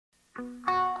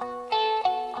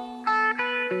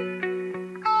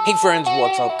Hey friends,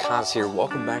 what's up? Kaz here.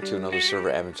 Welcome back to another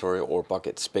server inventory or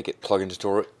bucket spigot plugin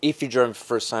tutorial. If you joined for the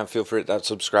first time, feel free to hit that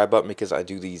subscribe button because I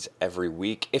do these every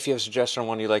week. If you have a suggestion on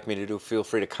one you'd like me to do, feel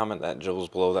free to comment that in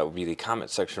Jibbles below. That would be the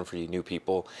comment section for you new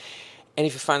people. And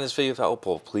if you find this video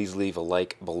helpful, please leave a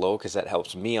like below because that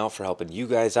helps me out for helping you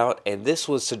guys out. And this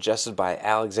was suggested by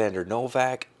Alexander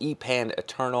Novak, Epan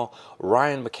Eternal,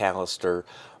 Ryan McAllister,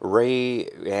 Ray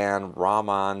and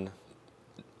Rahman,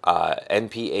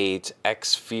 NP8,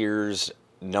 X Fears,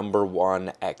 number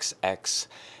 1, XX,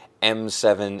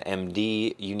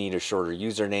 M7MD, you need a shorter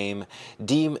username,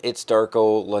 Deem It's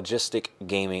Darko, Logistic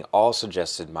Gaming, all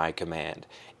suggested MyCommand.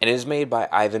 And it is made by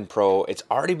Ivan Pro. It's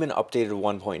already been updated to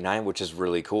 1.9, which is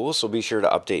really cool, so be sure to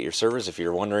update your servers. If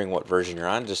you're wondering what version you're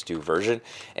on, just do version,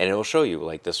 and it will show you,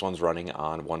 like this one's running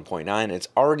on 1.9. It's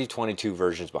already 22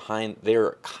 versions behind.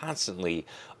 They're constantly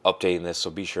updating this,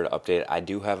 so be sure to update it. I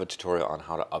do have a tutorial on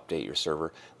how to update your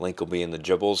server. Link will be in the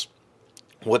Jibbles.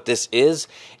 What this is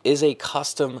a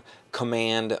custom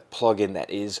command plugin that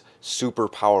is super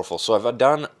powerful. So I've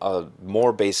done a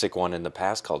more basic one in the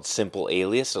past called Simple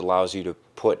Alias. It allows you to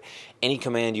put any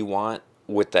command you want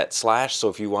with that slash. So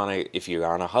if you're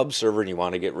on a hub server and you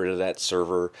want to get rid of that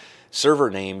server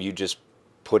name, you just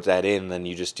put that in, then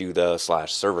you just do the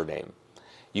slash server name.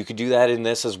 You could do that in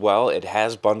this as well. It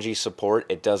has bungee support.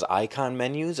 It does icon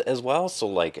menus as well, so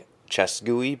like chest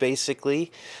GUI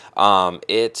basically.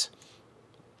 It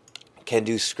can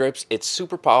do scripts. It's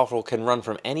super powerful. Can run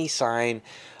from any sign,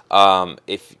 and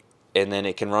then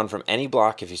it can run from any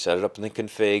block if you set it up in the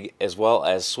config, as well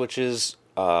as switches,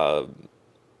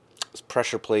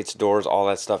 pressure plates, doors, all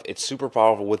that stuff. It's super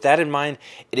powerful. With that in mind,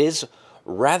 it is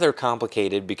rather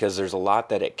complicated because there's a lot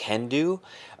that it can do,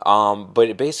 but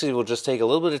it basically will just take a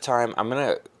little bit of time. I'm going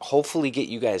to hopefully get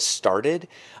you guys started.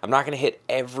 I'm not going to hit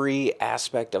every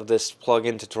aspect of this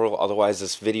plugin tutorial, otherwise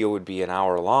this video would be an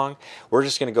hour long. We're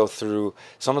just going to go through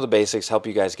some of the basics, help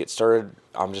you guys get started.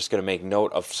 I'm just going to make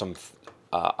note of some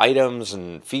items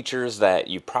and features that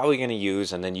you're probably going to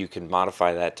use, and then you can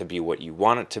modify that to be what you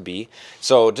want it to be.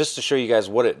 So just to show you guys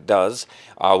what it does,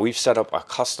 we've set up a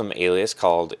custom alias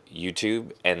called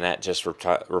YouTube, and that just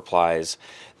replies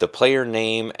the player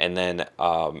name and then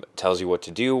tells you what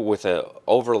to do with an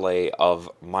overlay of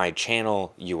my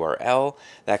channel URL,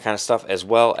 that kind of stuff, as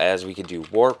well as we could do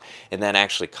warp, and that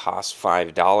actually costs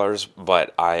 $5,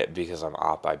 but because I'm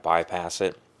op, I bypass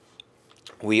it.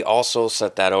 We also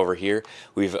set that over here.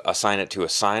 We've assigned it to a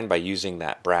sign by using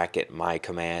that bracket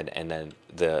MyCommand and then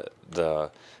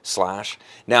the slash.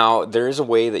 Now there is a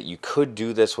way that you could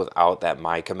do this without that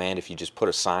MyCommand. If you just put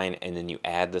a sign and then you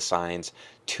add the signs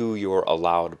to your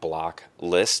allowed block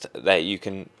list that you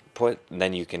can put,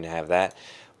 then you can have that.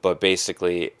 But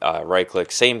basically, right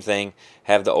click, same thing,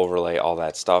 have the overlay, all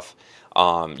that stuff.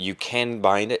 You can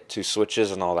bind it to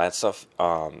switches and all that stuff,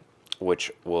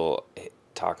 which will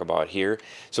talk about here.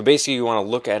 So basically you want to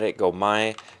look at it, go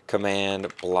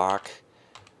MyCommand block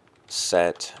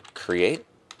set create.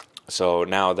 So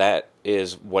now that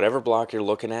is whatever block you're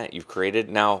looking at, you've created.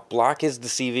 Now block is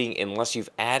deceiving unless you've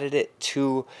added it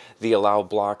to the allow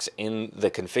blocks in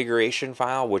the configuration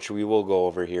file, which we will go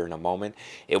over here in a moment.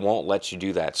 It won't let you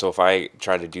do that. So if I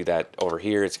try to do that over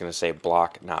here, it's going to say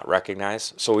block not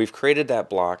recognized. So we've created that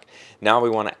block. Now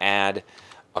we want to add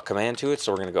a command to it.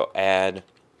 So we're going to go add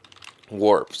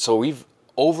warp. So we've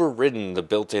overridden the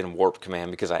built-in warp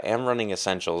command because I am running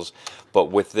essentials,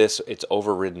 but with this it's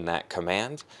overridden that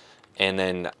command. And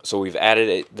then so we've added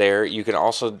it there. You can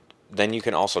also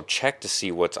check to see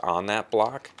what's on that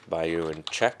block by doing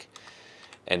check.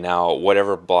 And now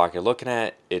whatever block you're looking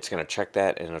at, it's going to check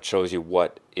that and it shows you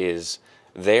what is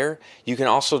there. You can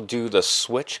also do the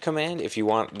switch command if you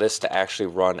want this to actually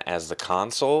run as the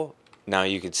console. Now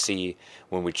you can see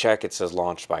when we check, it says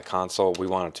launched by console. We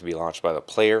want it to be launched by the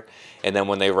player. And then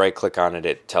when they right click on it,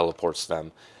 it teleports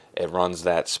them. It runs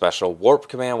that special warp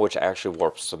command, which actually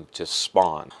warps them to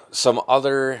spawn. Some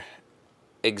other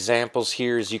examples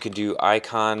here is you could do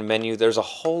icon menu. There's a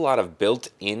whole lot of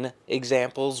built-in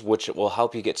examples, which will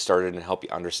help you get started and help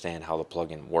you understand how the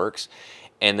plugin works.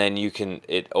 And then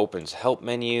it opens help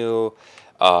menu,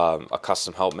 a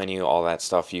custom help menu, all that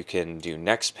stuff. You can do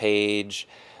next page.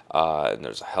 And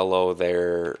there's a hello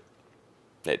there.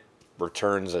 It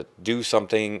returns a do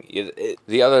something.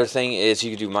 The other thing is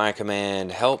you can do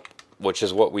MyCommand help, which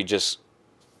is what we just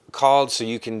called. So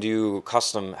you can do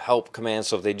custom help commands.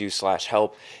 So if they do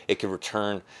 /help, it can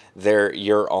return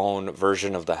your own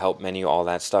version of the help menu, all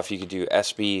that stuff. You could do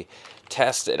SB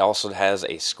test. It also has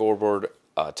a scoreboard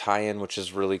tie-in, which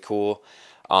is really cool.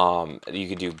 You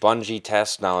could do bungee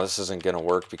test. Now this isn't going to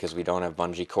work because we don't have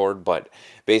bungee cord, but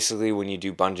basically when you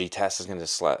do bungee test, it's going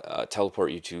to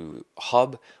teleport you to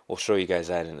hub. We'll show you guys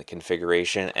that in the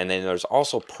configuration. And then there's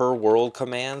also per world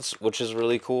commands, which is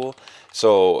really cool.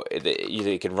 So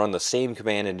they can run the same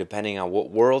command, and depending on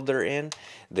what world they're in,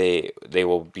 they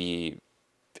will be,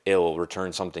 it will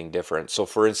return something different. So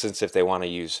for instance, if they want to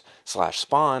use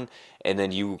 /spawn and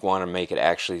then you want to make it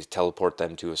actually teleport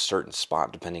them to a certain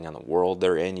spot depending on the world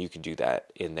they're in, you can do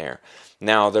that in there.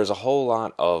 Now there's a whole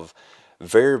lot of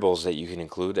variables that you can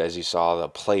include, as you saw, the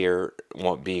player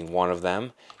being one of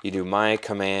them. You do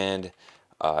MyCommand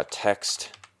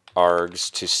text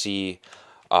args to see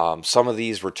some of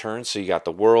these returns. So you got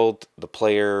the world, the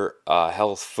player,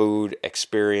 health, food,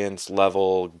 experience,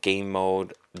 level, game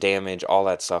mode, damage, all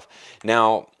that stuff.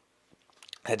 Now,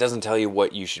 that doesn't tell you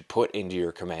what you should put into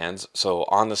your commands. So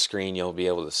on the screen, you'll be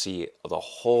able to see the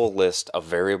whole list of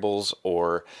variables,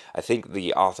 or I think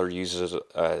the author uses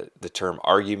the term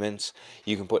arguments.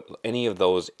 You can put any of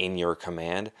those in your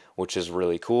command, which is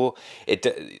really cool.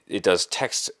 It does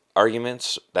text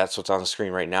arguments, that's what's on the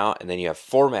screen right now, and then you have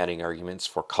formatting arguments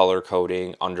for color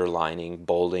coding, underlining,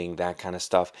 bolding, that kind of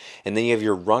stuff. And then you have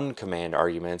your run command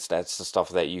arguments. That's the stuff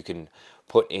that you can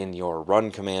put in your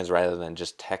run commands rather than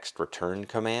just text return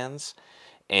commands,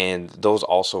 and those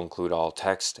also include all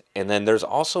text. And then there's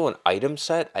also an item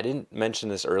set. I didn't mention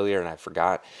this earlier and I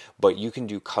forgot, but you can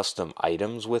do custom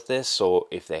items with this. So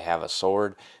if they have a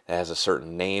sword that has a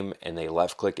certain name and they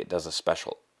left click, it does a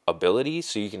special ability.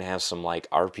 So you can have some like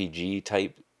RPG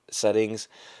type settings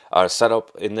set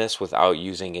up in this without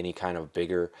using any kind of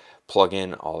bigger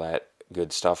plugin, all that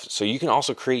good stuff. So you can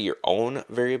also create your own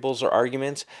variables or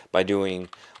arguments by doing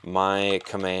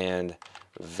MyCommand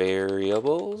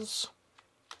variables,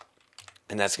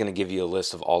 and that's going to give you a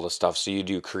list of all the stuff. So you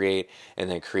do create and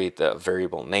then create the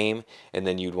variable name, and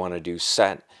then you'd want to do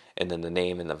set and then the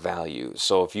name and the value.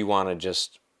 So if you want to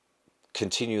just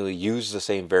continually use the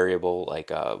same variable,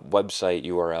 like a website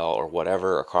URL or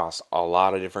whatever, across a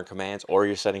lot of different commands, or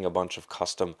you're setting a bunch of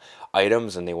custom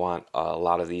items and they want a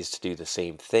lot of these to do the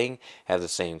same thing, have the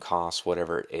same cost,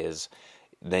 whatever it is,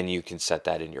 then you can set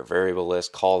that in your variable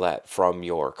list, call that from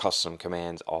your custom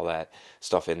commands, all that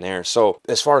stuff in there. So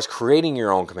as far as creating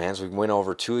your own commands, we went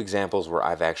over 2 examples where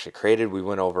I've actually created. We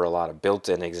went over a lot of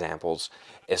built-in examples.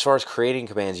 As far as creating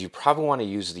commands, you probably want to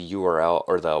use the URL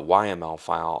or the YML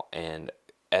file and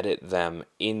edit them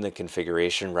in the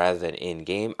configuration rather than in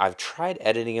game. I've tried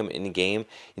editing them in game,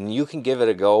 and you can give it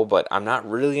a go, but I'm not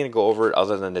really going to go over it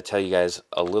other than to tell you guys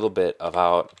a little bit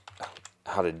about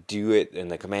how to do it in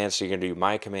the command. So you're going to do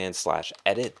MyCommand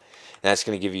 /edit. And that's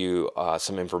going to give you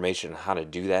some information on how to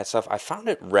do that stuff. I found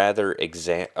it rather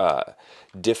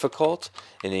difficult,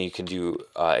 and then you can do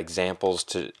examples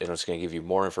and it's going to give you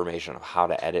more information on how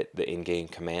to edit the in-game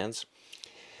commands.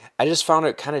 I just found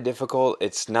it kind of difficult.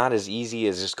 It's not as easy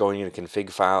as just going into config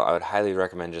file. I would highly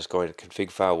recommend just going to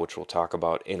config file, which we'll talk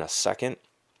about in a second.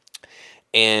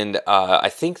 And I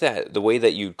think that the way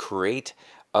that you create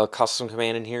a custom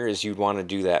command in here is you'd want to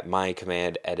do that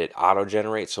MyCommand edit auto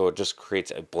generate, so it just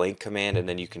creates a blank command, and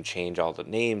then you can change all the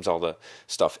names, all the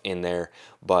stuff in there.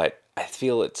 But I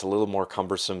feel it's a little more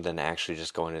cumbersome than actually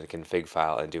just going to the config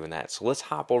file and doing that. So let's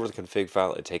hop over to the config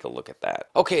file and take a look at that.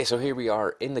 Okay, so here we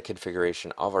are in the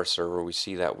configuration of our server. We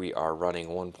see that we are running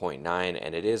 1.9,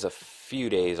 and it is a few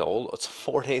days old. It's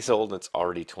 4 days old, and it's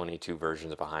already 22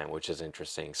 versions behind, which is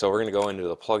interesting. So we're going to go into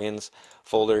the plugins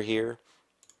folder here,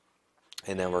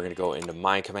 and then we're going to go into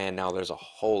MyCommand. Now there's a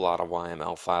whole lot of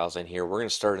YML files in here. We're going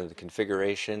to start in the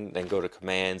configuration, then go to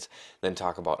commands, then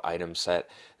talk about item set.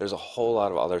 There's a whole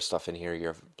lot of other stuff in here. You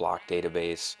have block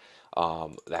database,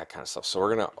 that kind of stuff. So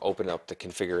we're going to open up the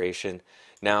configuration.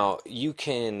 Now you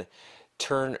can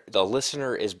turn the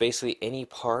listener is basically any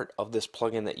part of this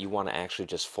plugin that you want to actually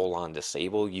just full on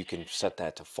disable. You can set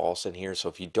that to false in here. So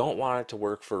if you don't want it to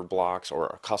work for blocks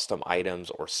or custom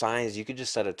items or signs, you could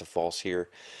just set it to false here.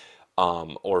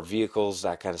 Or vehicles,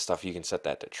 that kind of stuff, you can set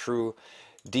that to true.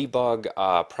 Debug,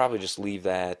 probably just leave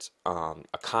that.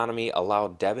 Economy, allow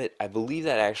debit, I believe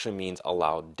that actually means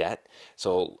allow debt.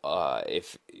 So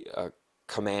if a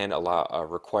command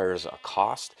requires a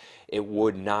cost, it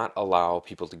would not allow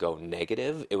people to go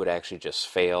negative. It would actually just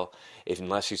fail.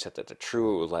 Unless you set that to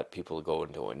true, it would let people go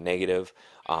into a negative.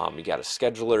 You got a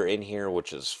scheduler in here,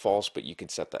 which is false, but you can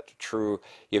set that to true.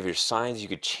 You have your signs. You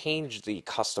could change the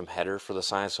custom header for the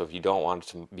signs. So if you don't want it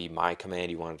to be MyCommand,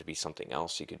 you want it to be something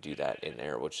else, you could do that in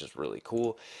there, which is really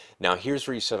cool. Now here's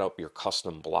where you set up your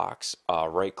custom blocks.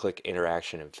 Right-click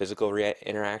interaction and physical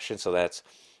interaction. So that's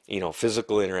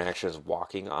physical interaction is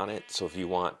walking on it. So if you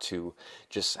want to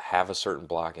just have a certain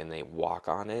block and they walk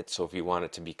on it, so if you want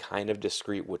it to be kind of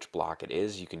discrete which block it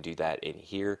is, you can do that in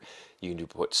here. You can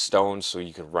put stones, so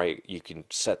you can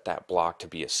set that block to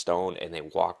be a stone and they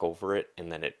walk over it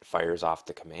and then it fires off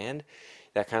the command.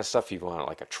 That kind of stuff. If you want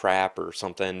like a trap or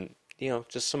something,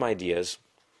 just some ideas.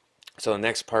 So the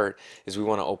next part is we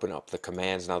want to open up the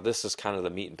commands. Now this is kind of the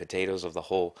meat and potatoes of the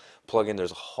whole plugin.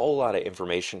 There's a whole lot of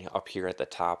information up here at the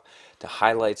top. To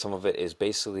highlight some of it is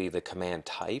basically the command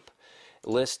type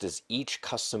list. Is each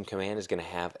custom command is going to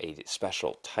have a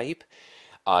special type.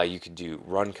 You can do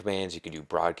run commands, you can do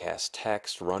broadcast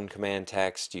text, run command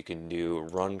text, you can do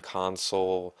run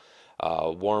console,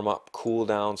 warm up,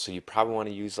 cooldown. So you probably want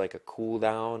to use like a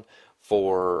cooldown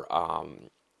for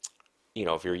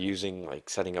if you're using like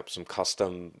setting up some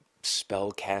custom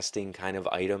spell casting kind of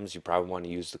items, you probably want to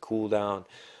use the cooldown.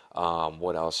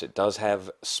 What else? It does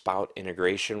have spout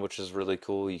integration, which is really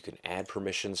cool. You can add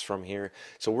permissions from here.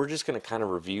 So we're just going to kind of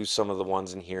review some of the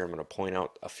ones in here. I'm going to point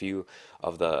out a few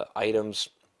of the items.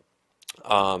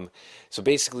 So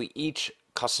basically each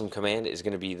custom command is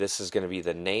going to be, this is going to be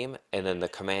the name, and then the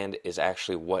command is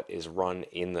actually what is run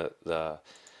in the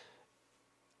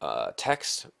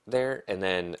text there, and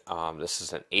then this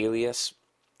is an alias,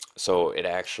 so it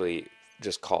actually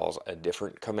just calls a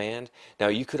different command. Now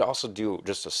you could also do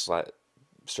just a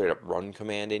straight up run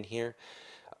command in here,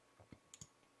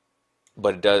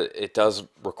 but it does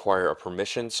require a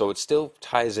permission, so it still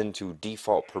ties into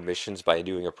default permissions by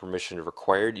doing a permission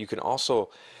required. You can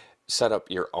also set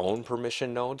up your own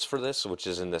permission nodes for this, which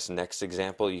is in this next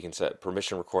example. You can set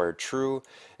permission required true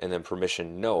and then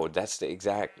permission node. That's the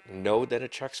exact node that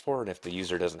it checks for, and if the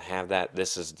user doesn't have that,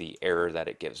 this is the error that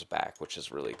it gives back, which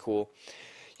is really cool.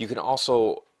 You can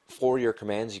also, for your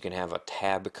commands, you can have a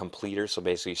tab completer. So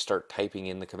basically you start typing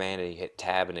in the command and you hit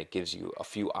tab and it gives you a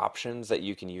few options that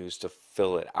you can use to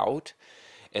fill it out.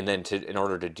 And then in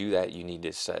order to do that, you need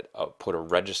to put a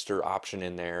register option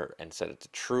in there and set it to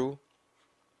true.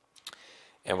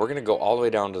 And we're going to go all the way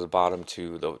down to the bottom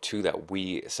to the two that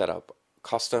we set up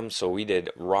custom. So we did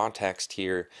raw text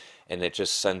here, and it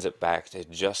just sends it back to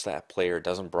just that player. It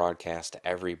doesn't broadcast to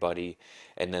everybody.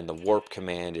 And then the warp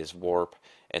command is warp,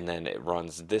 and then it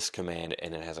runs this command,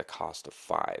 and it has a cost of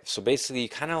 5. So basically you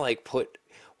kind of like put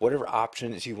whatever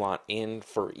options you want in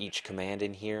for each command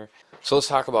in here. So let's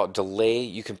talk about delay.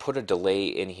 You can put a delay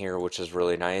in here, which is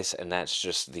really nice, and that's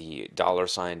just the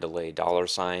 $ delay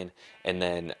 $, and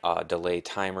then delay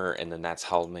timer, and then that's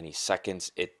how many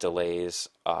seconds it delays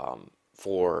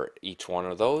for each one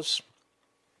of those.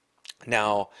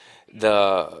 Now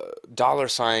the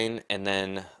 $, and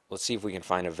then let's see if we can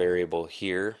find a variable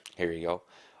here. Here you go.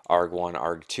 arg1,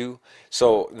 arg2.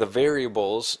 So the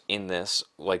variables in this,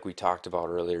 like we talked about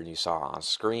earlier and you saw on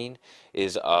screen,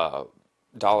 is a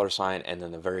 $ and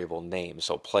then the variable name.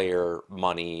 So player,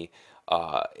 money,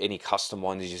 any custom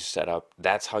ones you set up,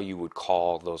 that's how you would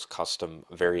call those custom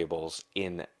variables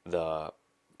in the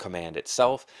command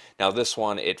itself. Now this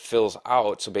one, it fills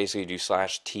out, so basically you do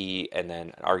 /t and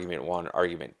then argument1,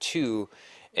 argument2,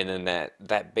 and then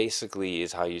that basically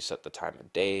is how you set the time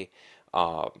of day.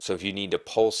 So if you need to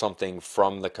pull something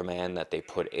from the command that they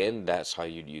put in, that's how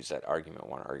you'd use that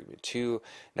argument1, argument2.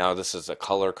 Now this is a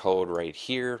color code right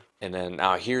here, and then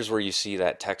now here's where you see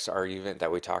that text argument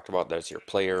that we talked about. There's your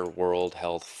player, world,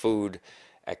 health, food,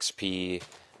 XP,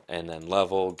 and then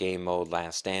level, game mode,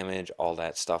 last damage, all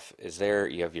that stuff is there.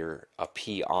 You have a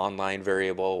P online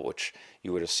variable, which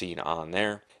you would have seen on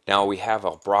there. Now we have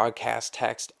a broadcast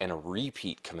text and a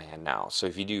repeat command now. So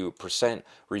if you do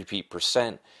 % repeat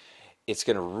 %, it's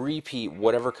going to repeat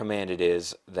whatever command it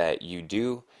is that you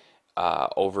do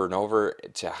over and over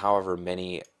to however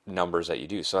many numbers that you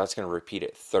do. So that's going to repeat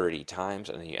it 30 times,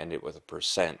 and then you end it with a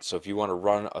 %. So if you want to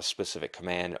run a specific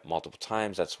command multiple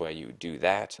times, that's why you do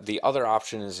that. The other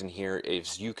option is in here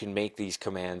is you can make these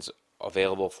commands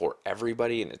available for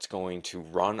everybody, and it's going to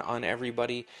run on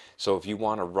everybody. So if you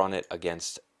want to run it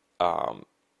against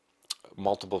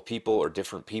multiple people or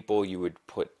different people, you would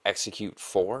put execute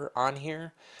for on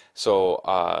here. So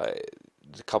a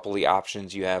couple of the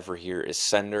options you have for here is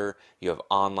sender, you have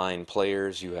online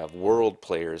players, you have world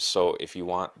players. So if you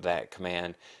want that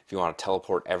command, if you want to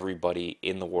teleport everybody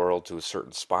in the world to a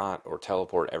certain spot, or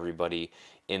teleport everybody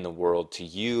in the world to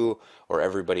you, or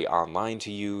everybody online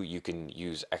to you, you can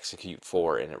use execute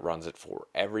for and it runs it for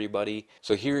everybody.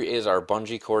 So here is our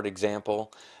bungee cord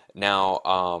example.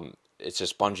 Now it's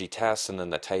just bungee test, and then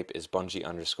the type is bungee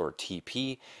underscore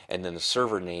TP, and then the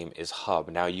server name is hub.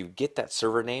 Now you get that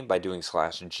server name by doing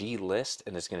 /g list,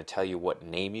 and it's going to tell you what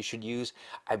name you should use.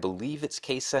 I believe it's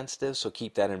case sensitive, so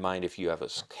keep that in mind. If you have a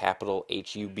capital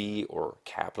HUB or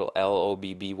capital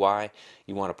LOBBY,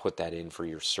 you want to put that in for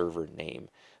your server name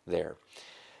there.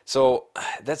 So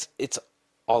it's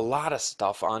a lot of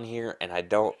stuff on here, and I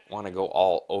don't want to go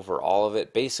all over all of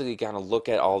it. Basically, kind of look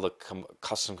at all the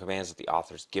custom commands that the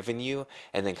author's given you,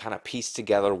 and then kind of piece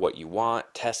together what you want,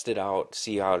 test it out,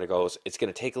 see how it goes. It's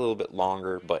going to take a little bit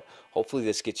longer, but hopefully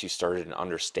this gets you started in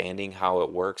understanding how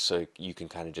it works, so you can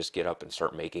kind of just get up and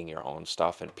start making your own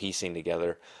stuff and piecing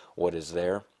together what is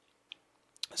there.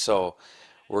 So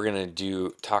we're going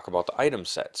to talk about the item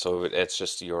set. So it's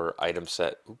just your item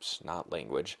set. Oops, not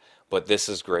language, but this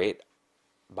is great.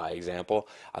 By example,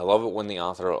 I love it when the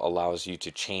author allows you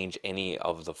to change any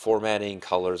of the formatting,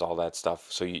 colors, all that stuff,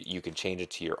 so you can change it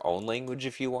to your own language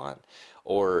if you want,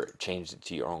 or change it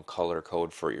to your own color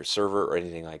code for your server or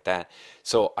anything like that.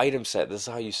 So item set, this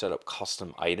is how you set up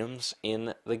custom items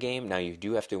in the game. Now you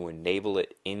do have to enable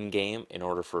it in game in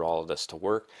order for all of this to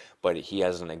work, but he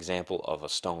has an example of a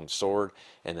stone sword,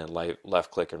 and then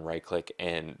left click and right click,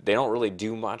 and they don't really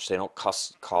do much. They don't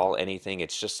call anything.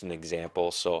 It's just an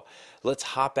example. So let's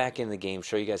hop back in the game,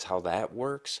 show you guys how that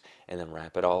works, and then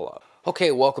wrap it all up.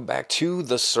 Okay, welcome back to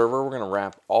the server. We're going to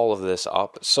wrap all of this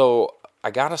up. So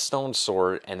I got a stone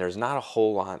sword, and there's not a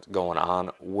whole lot going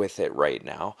on with it right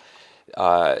now.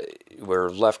 We're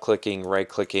left clicking, right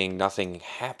clicking, nothing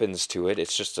happens to it.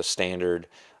 It's just a standard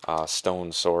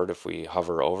stone sword if we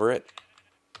hover over it.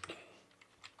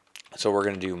 So we're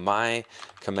going to do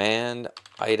MyCommand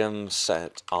item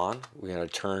set on. We're going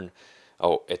to turn,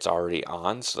 oh, it's already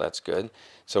on, so that's good.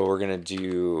 So we're going to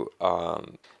do,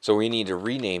 so we need to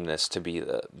rename this to be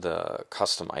the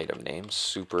custom item name,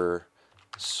 super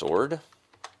sword.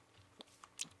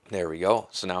 There we go.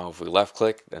 So now if we left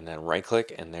click and then right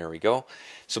click, and there we go.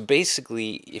 So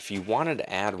basically, if you wanted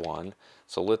to add one,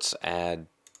 so let's add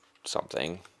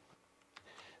something.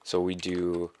 So we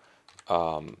do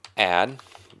add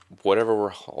whatever we're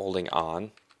holding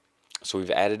on. So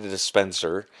we've added a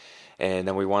dispenser, and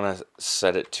then we want to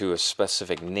set it to a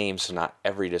specific name, so not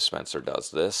every dispenser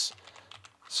does this.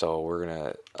 So we're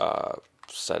going to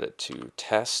set it to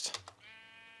test,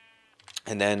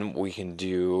 and then we can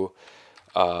do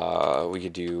we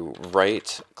could do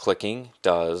right clicking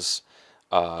does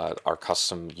our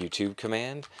custom YouTube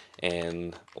command,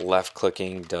 and left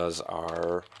clicking does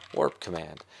our warp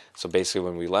command. So basically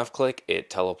when we left click, it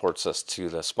teleports us to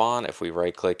the spawn. If we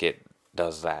right click, it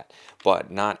does that.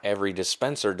 But not every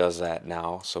dispenser does that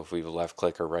now. So if we left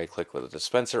click or right click with a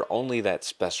dispenser, only that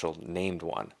special named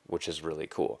one, which is really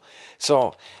cool.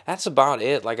 So that's about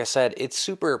it. Like I said, it's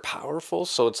super powerful,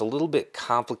 so it's a little bit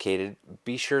complicated.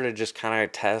 Be sure to just kind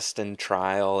of test and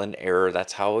trial and error.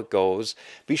 That's how it goes.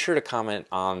 Be sure to comment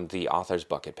on the author's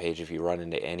bucket page if you run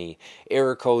into any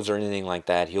error codes or anything like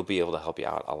that. He'll be able to help you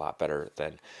out a lot better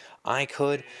than I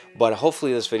could. But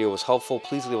hopefully this video was helpful.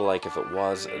 Please leave a like if it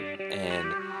was.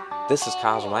 And this is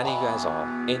Cosmo. I need you guys all.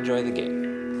 Enjoy the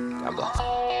game. God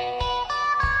bless.